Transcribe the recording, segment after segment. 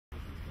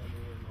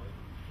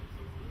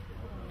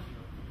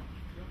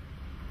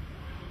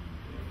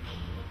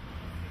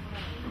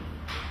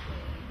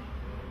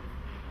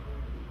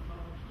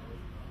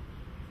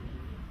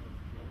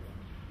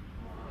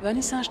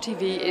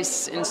VernissageTV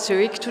is in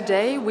Zurich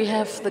today. We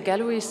have the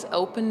galleries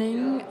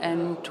opening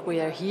and we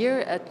are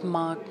here at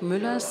Mark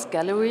Müller's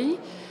gallery.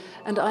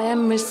 And I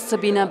am Miss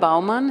Sabina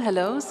Baumann.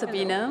 Hello,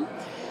 Sabina.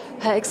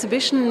 Her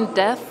exhibition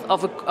Death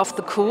of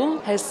the Cool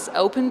has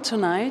opened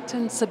tonight.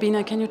 And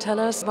Sabina, can you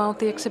tell us about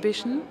the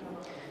exhibition?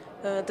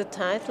 The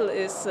title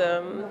is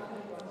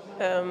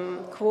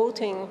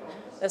quoting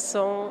a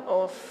song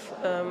of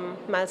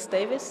Miles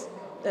Davis,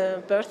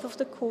 Birth of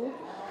the Cool.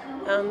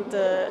 And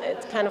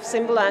it kind of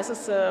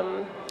symbolizes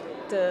the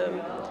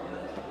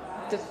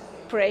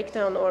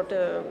breakdown, or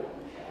the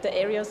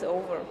area's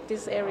over.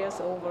 This area's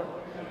over,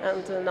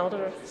 and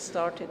another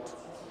started,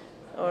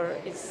 or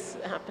is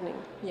happening.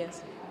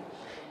 Yes,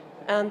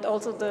 and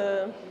also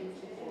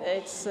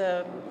it's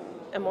a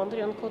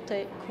Mondrian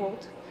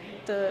quote,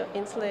 the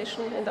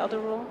installation in the other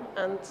room,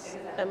 and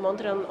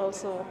Mondrian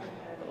also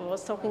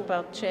was talking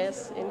about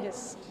jazz in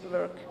his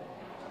work.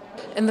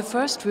 In the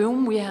first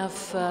room we have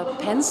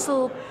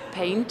pencil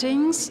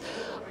paintings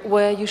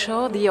where you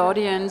show the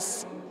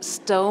audience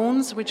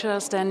stones which are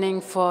standing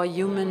for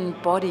human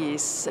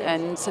bodies.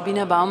 And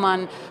Sabina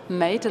Baumann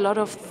made a lot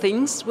of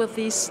things with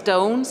these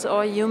stones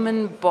or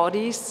human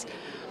bodies.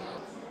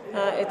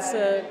 It's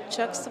a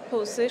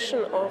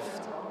juxtaposition of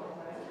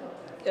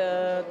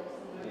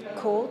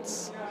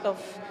codes of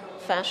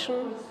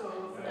fashion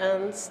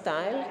and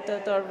style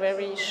that are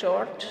very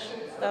short,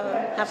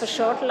 have a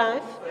short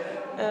life,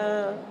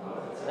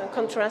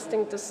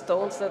 contrasting the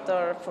stones that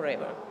are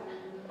forever.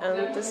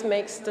 And this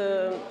makes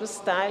the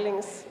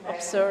stylings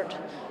absurd.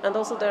 And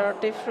also there are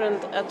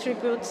different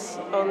attributes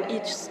on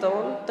each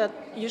stone that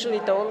usually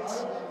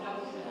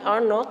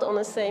are not on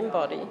the same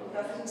body.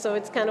 So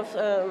it's kind of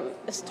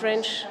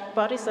strange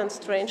bodies and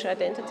strange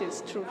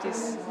identities through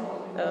these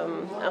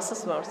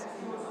accessoires.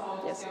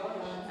 Yes.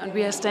 And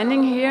we are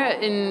standing here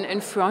in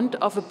front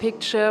of a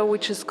picture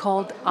which is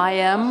called I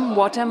Am,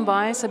 What Am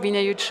I? Sabina,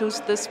 you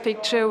choose this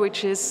picture,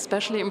 which is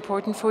especially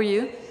important for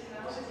you?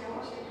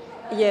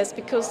 Yes,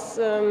 because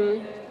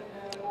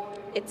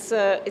it's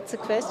a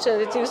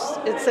question.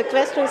 It's a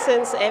question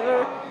since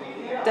ever,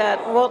 that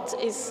what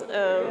is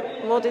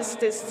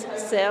this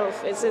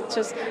self? Is it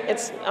just?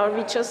 Are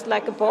we just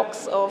like a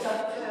box of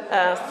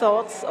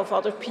thoughts of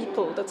other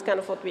people? That's kind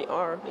of what we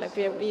are. Like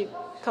we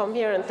come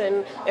here and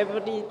then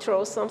everybody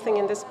throws something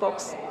in this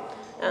box,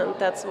 and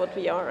that's what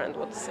we are. And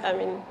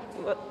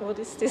what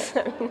is this?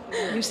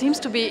 You seem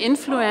to be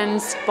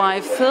influenced by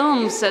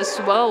films as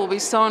well. We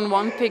saw in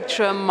one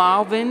picture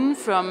Marvin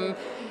from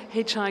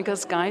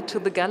Hitchhiker's Guide to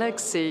the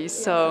Galaxy.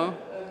 So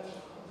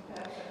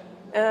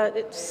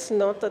it's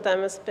not that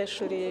I'm a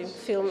especially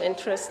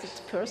film-interested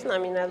person. I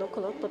mean, I look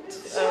a lot, but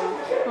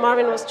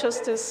Marvin was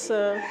just this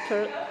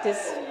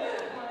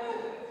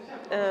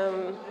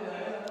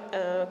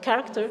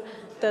character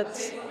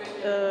that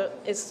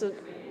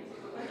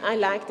I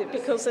liked it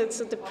because it's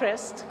a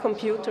depressed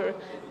computer.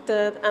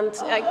 And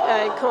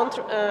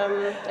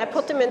I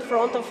put him in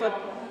front of a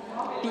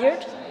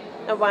beard,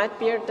 a white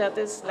beard that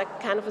is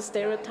like kind of a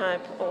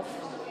stereotype of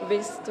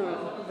wisdom,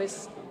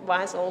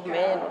 wise old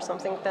man or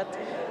something like that.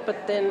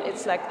 But then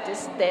it's like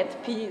this dead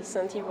piece,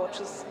 and he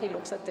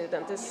looks at it,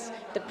 and this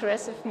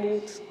depressive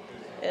mood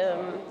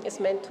is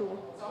meant to,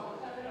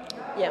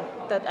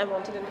 that I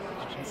wanted in the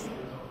pictures.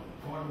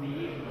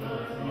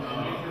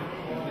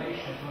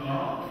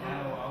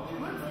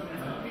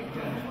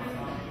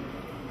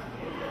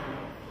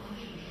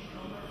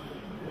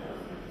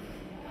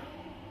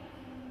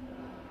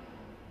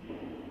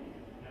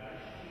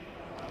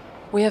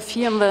 We have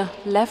here on the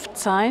left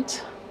side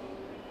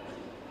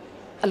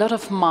a lot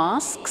of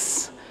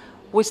masks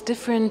with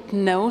different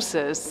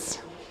noses.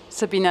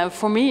 Sabina,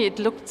 for me it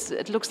looks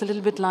a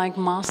little bit like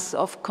masks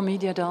of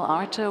Commedia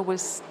dell'arte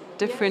with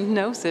different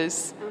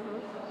noses.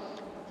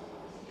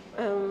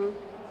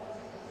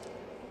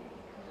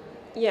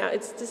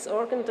 It's this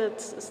organ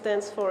that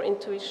stands for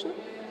intuition,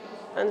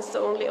 and it's the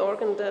only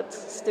organ that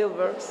still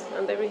works,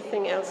 and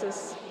everything else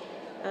is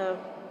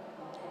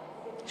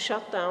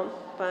shut down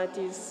by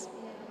these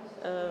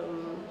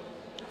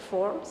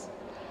forms.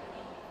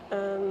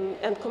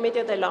 And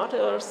Commedia dell'arte,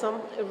 or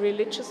some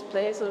religious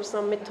place or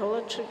some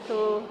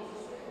mythological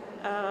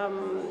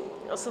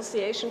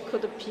association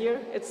could appear.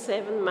 It's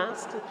 7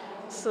 masks,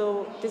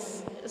 so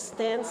this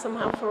stands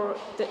somehow for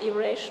the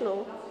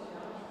irrational,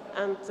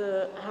 and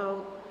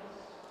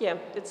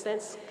it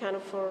stands kind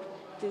of for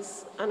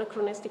this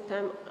anachronistic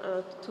time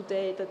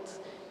today that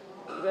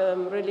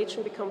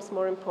religion becomes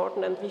more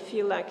important, and we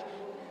feel like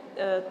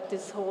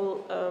this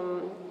whole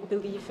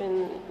belief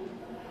in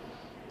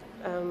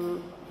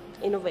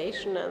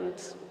innovation and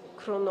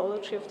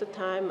chronology of the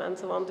time and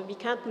so on, we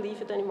can't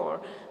believe it anymore,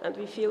 and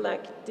we feel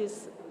like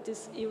this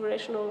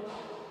irrational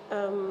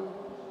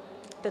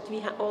that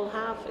we all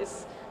have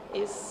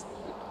is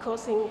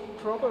causing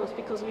problems,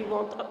 because we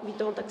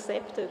don't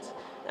accept it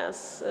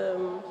as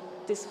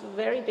this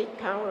very big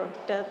power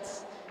that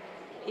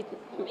it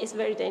is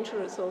very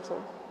dangerous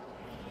also.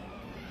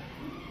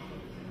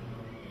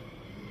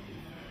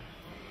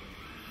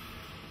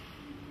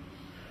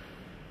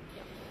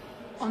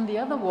 On the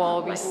other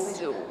wall,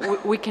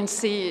 we can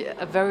see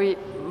a very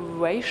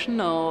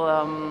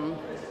rational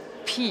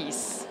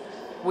piece,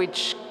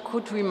 which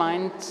could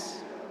remind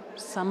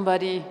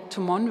somebody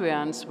to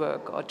Mondrian's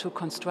work or to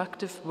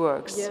constructive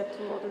works. Yeah,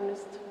 to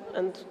modernist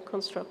and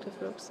constructive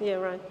works. Yeah,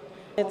 right.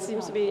 It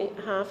seems to be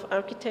half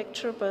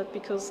architecture, but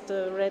because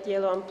the red,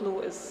 yellow, and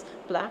blue is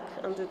black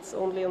and it's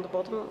only on the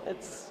bottom,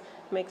 it's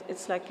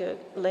like a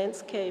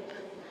landscape.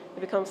 It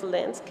becomes a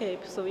landscape.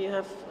 So you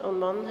have, on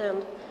one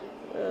hand,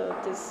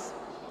 this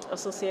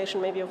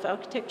association maybe of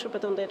architecture,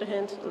 but on the other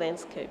hand,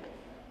 landscape.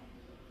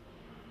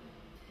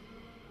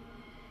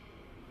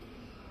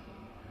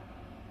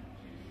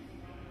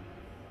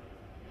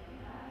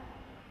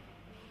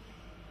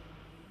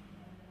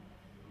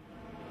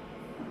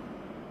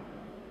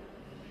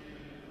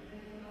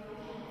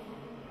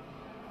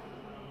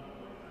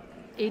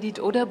 Edith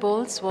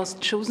Oderbolz was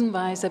chosen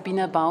by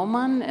Sabina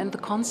Baumann, and the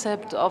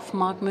concept of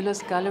Mark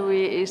Müller's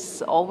gallery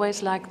is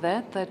always like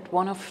that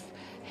one of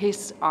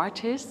his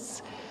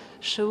artists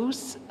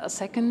shows a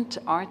second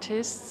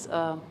artist,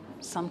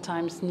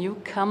 sometimes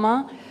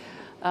newcomer,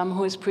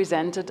 who is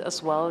presented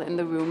as well in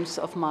the rooms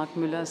of Mark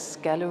Müller's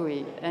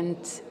gallery. And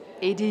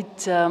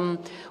Edith,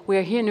 we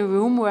are here in a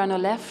room where on the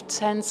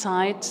left-hand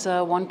side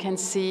one can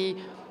see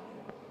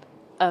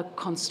a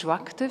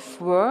constructive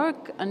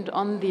work, and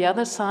on the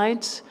other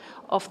side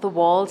of the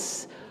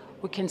walls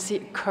we can see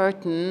a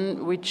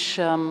curtain which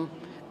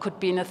could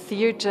be in a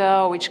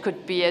theater, which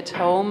could be at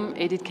home.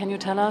 Edith, can you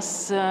tell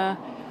us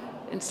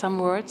in some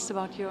words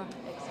about your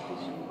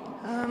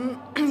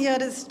exhibition? Yeah,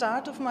 the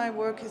start of my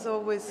work is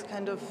always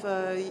kind of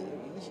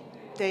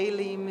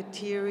daily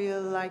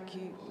material, like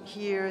you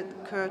hear the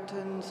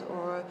curtains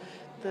or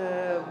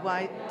the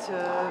white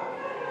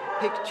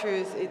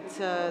pictures. It's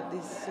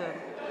this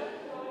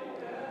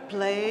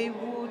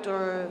plywood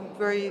or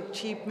very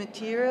cheap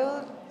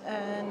material.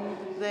 And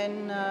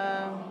then,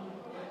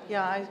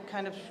 yeah, I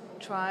kind of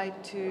try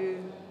to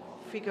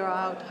figure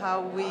out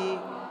how we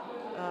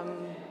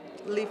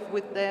live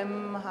with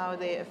them, how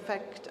they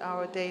affect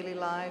our daily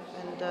life,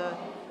 and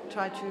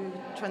try to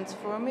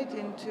transform it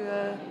into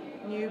a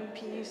new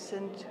piece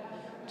and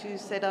to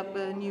set up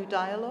a new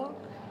dialogue.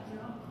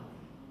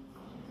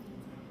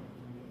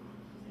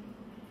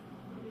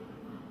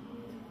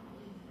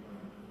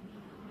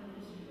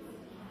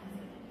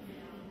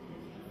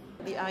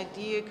 The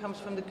idea comes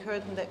from the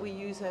curtain that we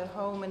use at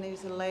home, and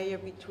there's a layer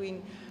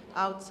between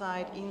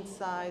outside,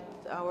 inside,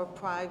 our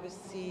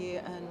privacy,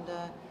 and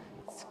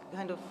it's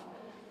kind of,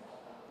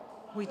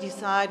 we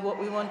decide what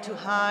we want to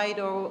hide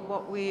or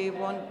what we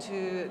want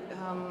to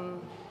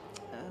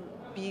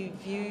be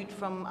viewed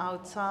from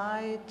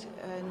outside,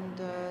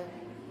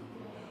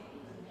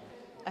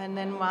 and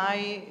then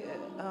my,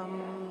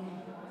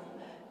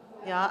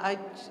 yeah, I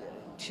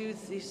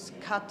choose this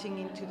cutting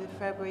into the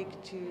fabric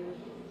to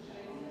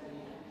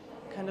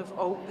kind of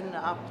open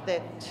up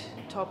that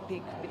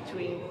topic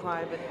between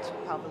private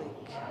public.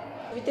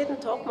 We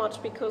didn't talk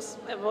much because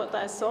what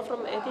I saw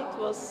from Edith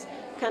was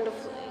kind of,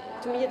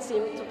 to me it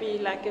seemed to be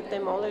like a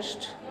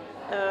demolished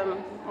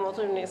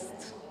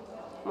modernist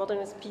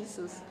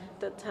pieces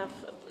that have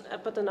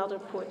but another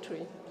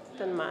poetry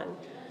than mine.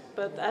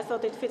 But I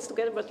thought it fits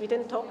together, but we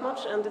didn't talk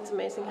much, and it's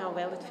amazing how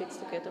well it fits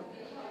together.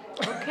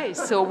 Okay,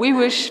 so we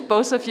wish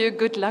both of you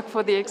good luck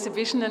for the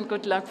exhibition and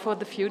good luck for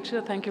the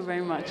future. Thank you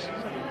very much.